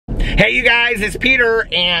Hey you guys, it's Peter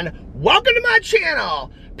and welcome to my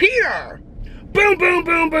channel. Peter, boom, boom,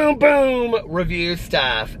 boom, boom, boom, review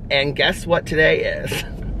stuff. And guess what today is?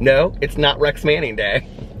 No, it's not Rex Manning Day.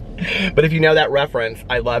 But if you know that reference,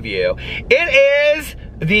 I love you. It is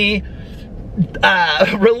the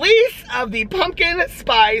release of the Pumpkin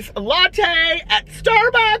Spice Latte at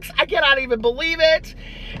Starbucks. I cannot even believe it.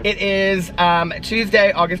 It is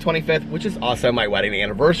Tuesday, August 25th, which is also my wedding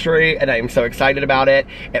anniversary, and I am so excited about it.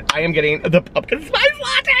 And I am getting the Pumpkin Spice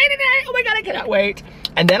Latte today. Oh my God, I cannot wait.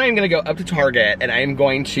 And then I'm gonna go up to Target, and I am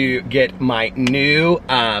going to get my new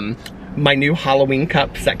Halloween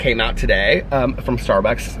cups that came out today from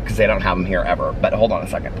Starbucks, because they don't have them here ever. But hold on a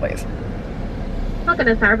second, please. Welcome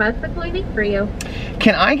to Starbucks. What's waiting for you?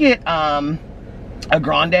 Can I get a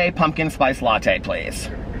grande pumpkin spice latte, please?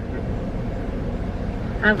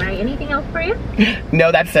 All right. Anything else for you?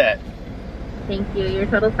 No, that's it. Thank you. Your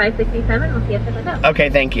total's $567. We'll see you at the window.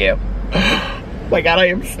 Okay, thank you. My God, I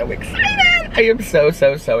am so excited. I am so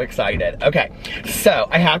excited. Okay, so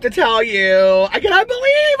I have to tell you, I cannot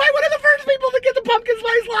believe I'm one of the first people to get the pumpkin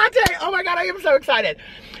spice latte. Oh my God, I am so excited.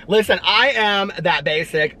 Listen, I am that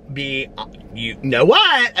basic you know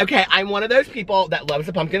what? Okay, I'm one of those people that loves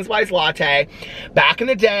a pumpkin spice latte. Back in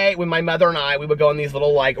the day, when my mother and I, we would go on these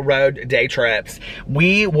little like road day trips,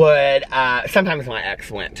 we would, sometimes my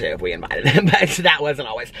ex went too if we invited him, but that wasn't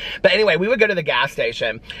always. But anyway, we would go to the gas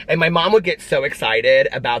station and my mom would get so excited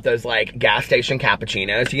about those like gas station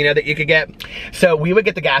cappuccinos, you know, that you could get. So we would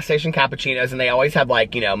get the gas station cappuccinos and they always have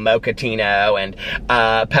like, you know, mochaccino and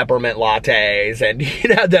peppermint lattes and,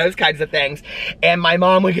 you know, those kinds of things. And my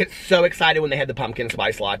mom would get so excited when they had the pumpkin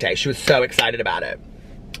spice latte. She was so excited about it.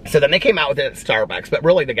 So then they came out with it at Starbucks, but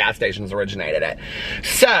really the gas stations originated it.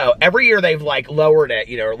 So every year they've like lowered it,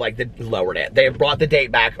 you know, like lowered it. They've brought the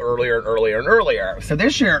date back earlier and earlier and earlier. So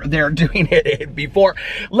this year they're doing it before.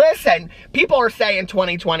 Listen, people are saying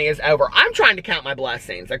 2020 is over. I'm trying to count my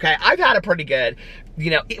blessings, okay? I've had a pretty good, you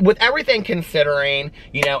know, with everything considering,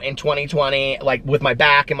 you know, in 2020, like with my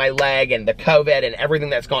back and my leg and the COVID and everything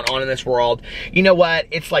that's gone on in this world, you know what?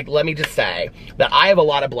 It's like, let me just say that I have a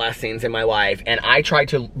lot of blessings in my life and I try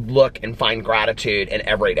to look and find gratitude in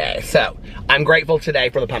every day. So I'm grateful today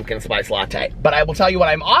for the pumpkin spice latte. But I will tell you what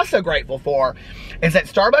I'm also grateful for is that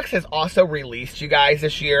Starbucks has also released, you guys,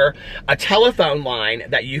 this year, a telephone line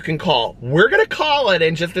that you can call. We're gonna call it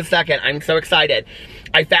in just a second. I'm so excited.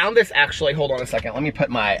 I found this actually, hold on a second. Let me put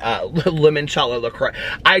my limoncello LaCroix.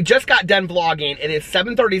 I just got done vlogging. It is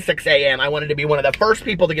 7:36 a.m. I wanted to be one of the first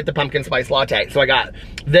people to get the pumpkin spice latte. So I got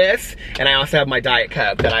this, and I also have my Diet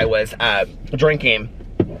Coke that I was drinking,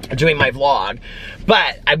 doing my vlog.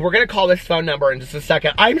 But we're gonna call this phone number in just a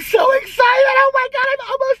second. I'm so excited. Oh my God,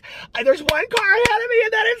 I'm almost, there's one car ahead of me,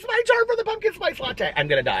 and then it's my turn for the pumpkin spice latte. I'm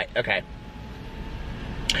gonna die, okay.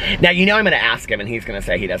 Now, you know I'm gonna ask him and he's gonna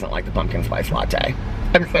say he doesn't like the pumpkin spice latte.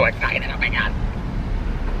 I'm so excited, oh my God.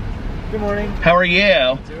 Good morning. How are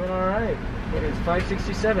you? Doing all right. It is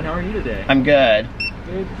 5:67. How are you today? I'm good.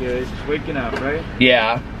 Good. Just waking up, right?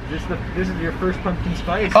 Yeah. This is your first pumpkin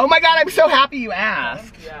spice? Oh my God, I'm so happy you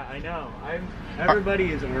asked. Yeah, I know.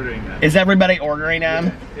 Everybody is ordering them. Is everybody ordering them?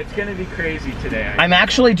 Yeah, it's gonna be crazy today. I'm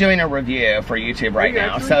actually doing a review for YouTube right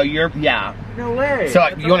now. Actually? So yeah. No way. So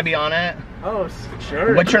you wanna be on it? Oh,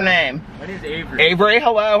 sure. What's your name? My name's Avery. Avery,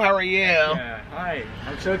 hello, how are you? Yeah, hi.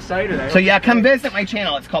 I'm so excited. So yeah, come visit my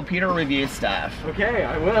channel. It's called Peter Reviews Stuff. Okay,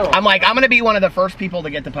 I will. I'm gonna be one of the first people to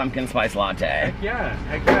get the pumpkin spice latte. Heck yeah.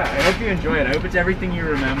 I hope you enjoy it. I hope it's everything you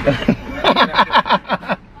remember.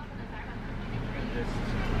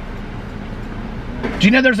 Do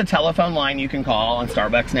you know there's a telephone line you can call on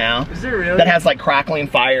Starbucks now? Is there really? That has like crackling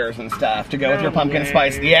fires and stuff to go with your pumpkin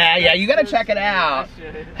spice. Yeah, you gotta check it out.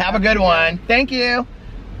 Have a good one. Thank you.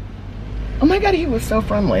 Oh my God, he was so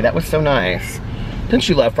friendly. That was so nice. Don't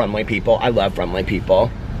you love friendly people? I love friendly people.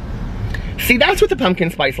 See, that's what the pumpkin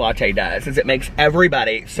spice latte does, is it makes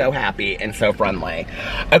everybody so happy and so friendly.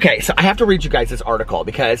 Okay, so I have to read you guys this article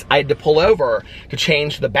because I had to pull over to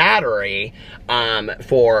change the battery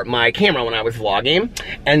for my camera when I was vlogging.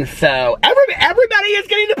 And so everybody is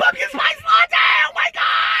getting the pumpkin spice latte! Oh my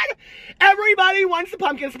God! Everybody wants the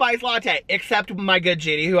pumpkin spice latte, except my good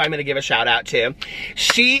Judy, who I'm going to give a shout out to.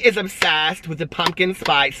 She is obsessed with the pumpkin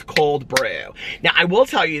spice cold brew. Now, I will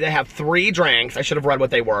tell you, they have 3 drinks. I should have read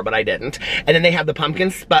what they were, but I didn't. And then they have the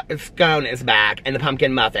pumpkin scone is back and the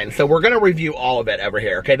pumpkin muffin. So we're going to review all of it over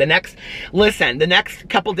here, okay? The next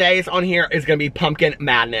couple days on here is going to be pumpkin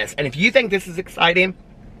madness. And if you think this is exciting,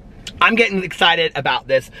 I'm getting excited about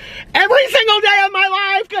this every single day of my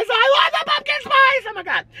life because I love the pumpkin spice. Oh my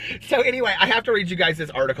God. So anyway, I have to read you guys this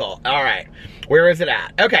article. All right. Where is it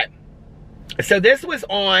at? Okay. So this was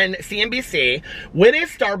on CNBC. When is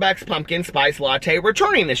Starbucks Pumpkin Spice Latte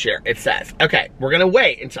returning this year? It says. Okay, I'm gonna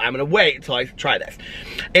wait until I try this.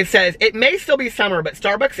 It says, it may still be summer, but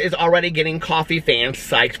Starbucks is already getting coffee fans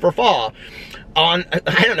psyched for fall. I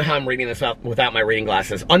don't know how I'm reading this without my reading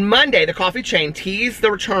glasses. On Monday, the coffee chain teased the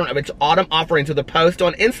return of its autumn offerings with a post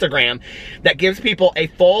on Instagram that gives people a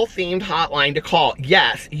full themed hotline to call.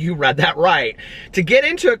 Yes, you read that right. To get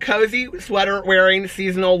into a cozy sweater wearing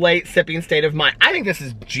seasonal late sipping state of mind. I think this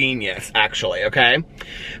is genius, actually, okay?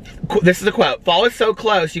 This is a quote. Fall is so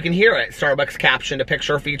close, you can hear it. Starbucks captioned a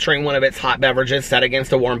picture featuring one of its hot beverages set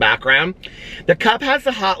against a warm background. The cup has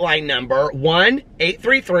the hotline number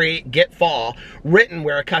 1-833-GET-FALL written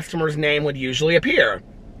where a customer's name would usually appear.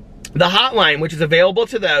 The hotline, which is available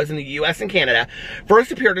to those in the US and Canada, first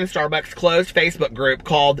appeared in Starbucks' closed Facebook group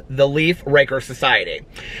called the Leaf Raker Society.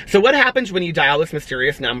 So what happens when you dial this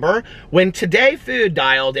mysterious number? When Today Food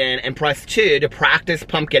dialed in and pressed 2 to practice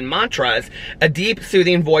pumpkin mantras, a deep,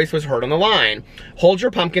 soothing voice was heard on the line. Hold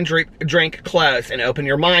your pumpkin drink close and open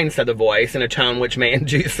your mind, said the voice, in a tone which may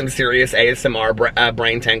induce some serious ASMR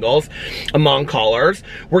brain tingles among callers.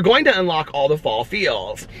 We're going to unlock all the fall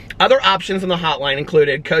feels. Other options on the hotline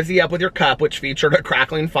included Cozy Up with Your Cup, which featured a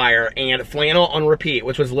crackling fire, and Flannel on Repeat,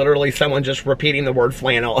 which was literally someone just repeating the word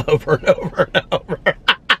flannel over and over and over.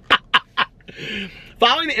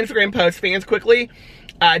 Following the Instagram post, fans quickly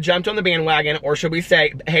jumped on the bandwagon, or should we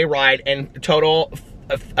say hayride, and total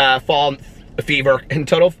fall fever, and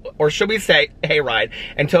total, or should we say hayride,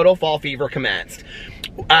 and total fall fever commenced.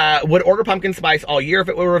 Would order pumpkin spice all year if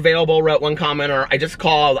it were available, wrote one commenter. I just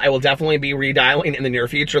called. I will definitely be redialing in the near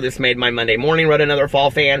future. This made my Monday morning, wrote another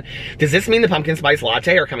fall fan. Does this mean the pumpkin spice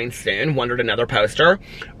latte are coming soon? Wondered another poster.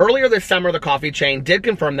 Earlier this summer, the coffee chain did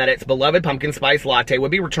confirm that its beloved pumpkin spice latte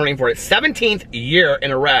would be returning for its 17th year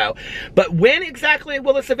in a row. But when exactly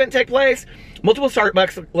will this event take place? Multiple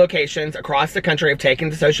Starbucks locations across the country have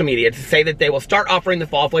taken to social media to say that they will start offering the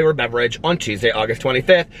fall flavored beverage on Tuesday, August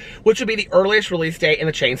 25th, which would be the earliest release date in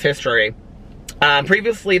the chain's history.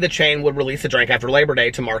 Previously, the chain would release a drink after Labor Day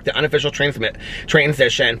to mark the unofficial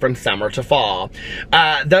transition from summer to fall.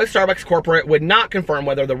 Though Starbucks corporate would not confirm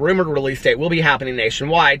whether the rumored release date will be happening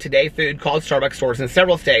nationwide, Today Food called Starbucks stores in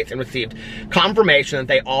several states and received confirmation that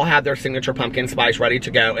they all had their signature pumpkin spice ready to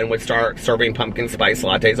go and would start serving pumpkin spice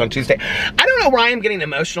lattes on Tuesday. I don't know why I'm getting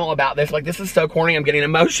emotional about this. Like, this is so corny. I'm getting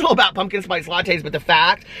emotional about pumpkin spice lattes, but the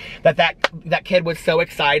fact that that kid was so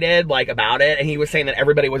excited, like, about it, and he was saying that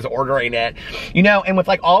everybody was ordering it. You know, and with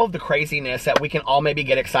like all of the craziness that we can all maybe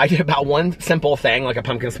get excited about, one simple thing like a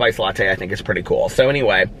pumpkin spice latte I think is pretty cool. So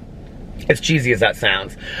anyway, as cheesy as that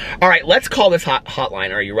sounds. All right, let's call this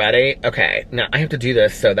hotline. Are you ready? Okay, now I have to do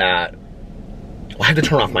this so that I have to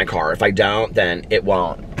turn off my car. If I don't, then it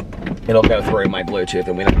won't. It'll go through my Bluetooth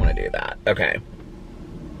and we don't want to do that. Okay.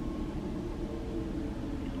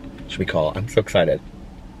 Should we call? I'm so excited.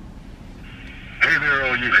 Hey there,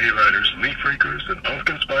 all you hayriders, leaf rakers, and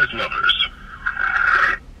pumpkin spice lovers.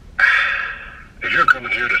 If you're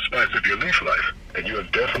coming here to spice up your leaf life, then you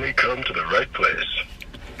have definitely come to the right place.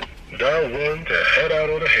 Dial 1 to head out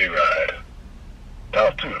on a hayride.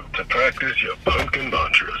 Dial 2 to practice your pumpkin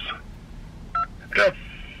mantras. Dial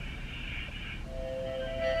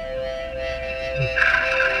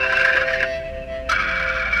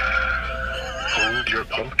Hold your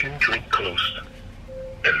pumpkin drink close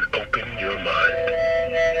and open your mind.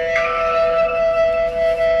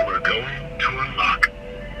 We're going to unlock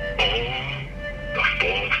all the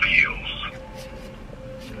fall feels.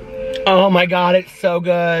 Oh my God, it's so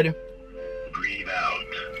good. Breathe out.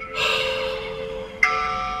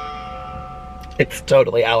 It's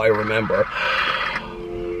totally how I remember. Repeat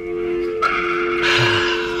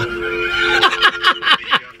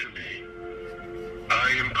after me. I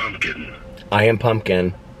am pumpkin. I am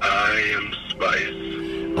pumpkin. I am spice.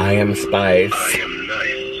 I am spice. I am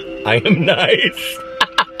nice. I am nice.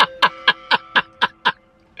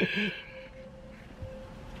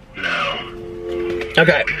 Now.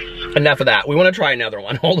 Okay, enough of that. We want to try another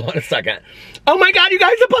one. Hold on a second. Oh my God, you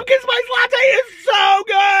guys, the pumpkin spice latte is so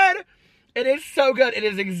good. It is so good. It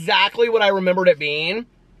is exactly what I remembered it being.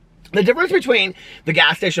 The difference between the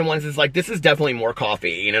gas station ones is like, this is definitely more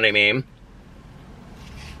coffee. You know what I mean?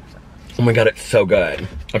 Oh my God, it's so good.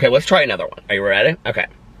 Okay, let's try another one. Are you ready? Okay.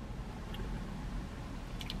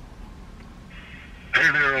 Hey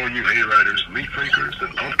there, all you hayriders, leaf rakers,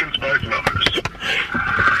 and pumpkin spice lovers.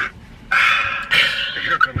 If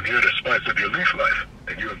you're coming here to spice up your leaf life,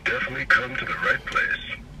 then you have definitely come to the right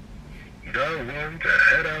place. Dial 1 to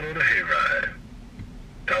head out on a hayride.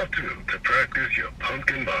 Dial 2 to practice your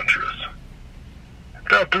pumpkin mantras.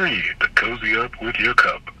 Dial 3 to cozy up with your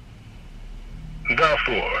cup. Dial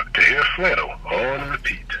 4 to hear flannel on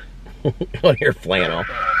repeat. On your flannel.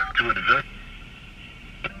 Dial 5 to advance.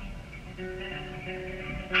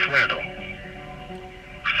 Flannel.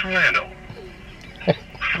 Flannel.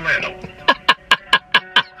 Flannel.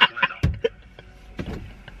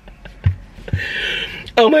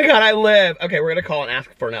 Oh my God, I live. Okay, we're gonna call and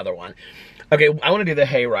ask for another one. Okay, I wanna do the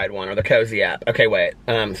Hayride one or the Cozy app. Okay, wait,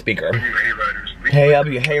 speaker. You Hayriders. Hey, up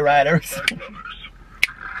you Hayriders. Spice lovers.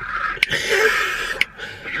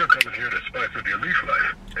 You're coming here to spice up your leaf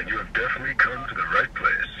life, and you have definitely come to the right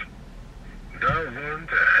place. Dial 1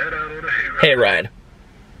 to head out on a hayride. Hayride.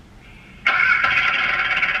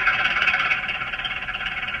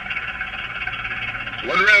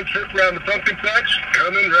 One round trip around the pumpkin patch,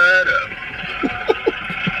 coming right up.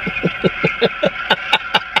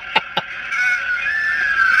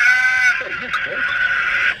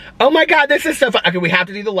 Oh my God, this is so fun. Okay, we have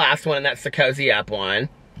to do the last one, and that's the Cozy app one.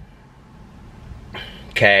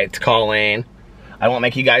 Okay, it's calling. I won't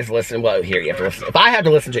make you guys listen. Well, here, you have to listen. If I have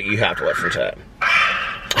to listen to it, you have to listen to it.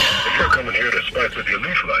 If you're coming here to spice up your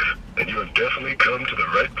leaf life, then you have definitely come to the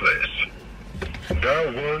right place.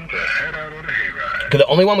 Dial 1 to head out on a hayride. Because the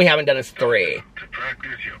only one we haven't done is 3. To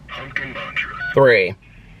practice your pumpkin mantra. 3.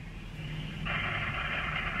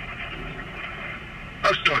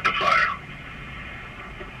 I'll start the fire.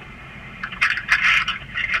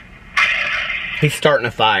 He's starting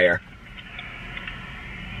a fire.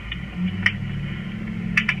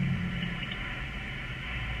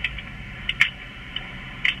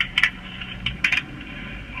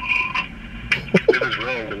 If it's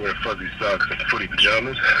wrong to wear fuzzy socks and footy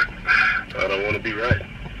pajamas, I don't want to be right.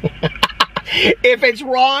 If it's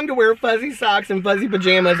wrong to wear fuzzy socks and fuzzy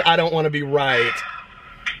pajamas, I don't want to be right.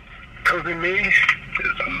 Cozy me is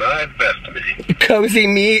my best me. Cozy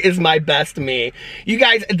me is my best me. You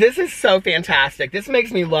guys, this is so fantastic. This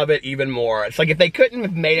makes me love it even more. It's like if they couldn't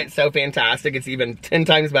have made it so fantastic, it's even 10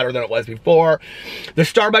 times better than it was before. The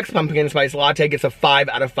Starbucks Pumpkin Spice Latte gets a 5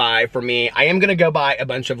 out of 5 for me. I am going to go buy a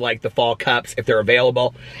bunch of like the fall cups if they're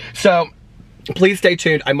available. So please stay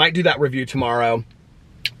tuned. I might do that review tomorrow.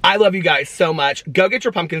 I love you guys so much. Go get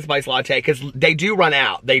your pumpkin spice latte because they do run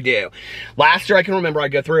out. They do. Last year I can remember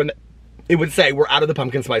I'd go through and it would say we're out of the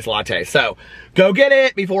pumpkin spice latte. So go get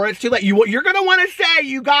it before it's too late. You're gonna want to say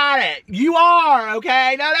you got it. You are,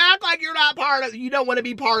 okay? Don't act like you're not part of. You don't want to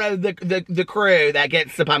be part of the crew that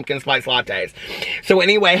gets the pumpkin spice lattes. So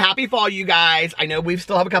anyway, happy fall, you guys. I know we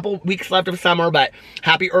still have a couple weeks left of summer, but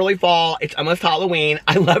happy early fall. It's almost Halloween.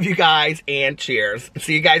 I love you guys and cheers.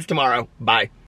 See you guys tomorrow. Bye.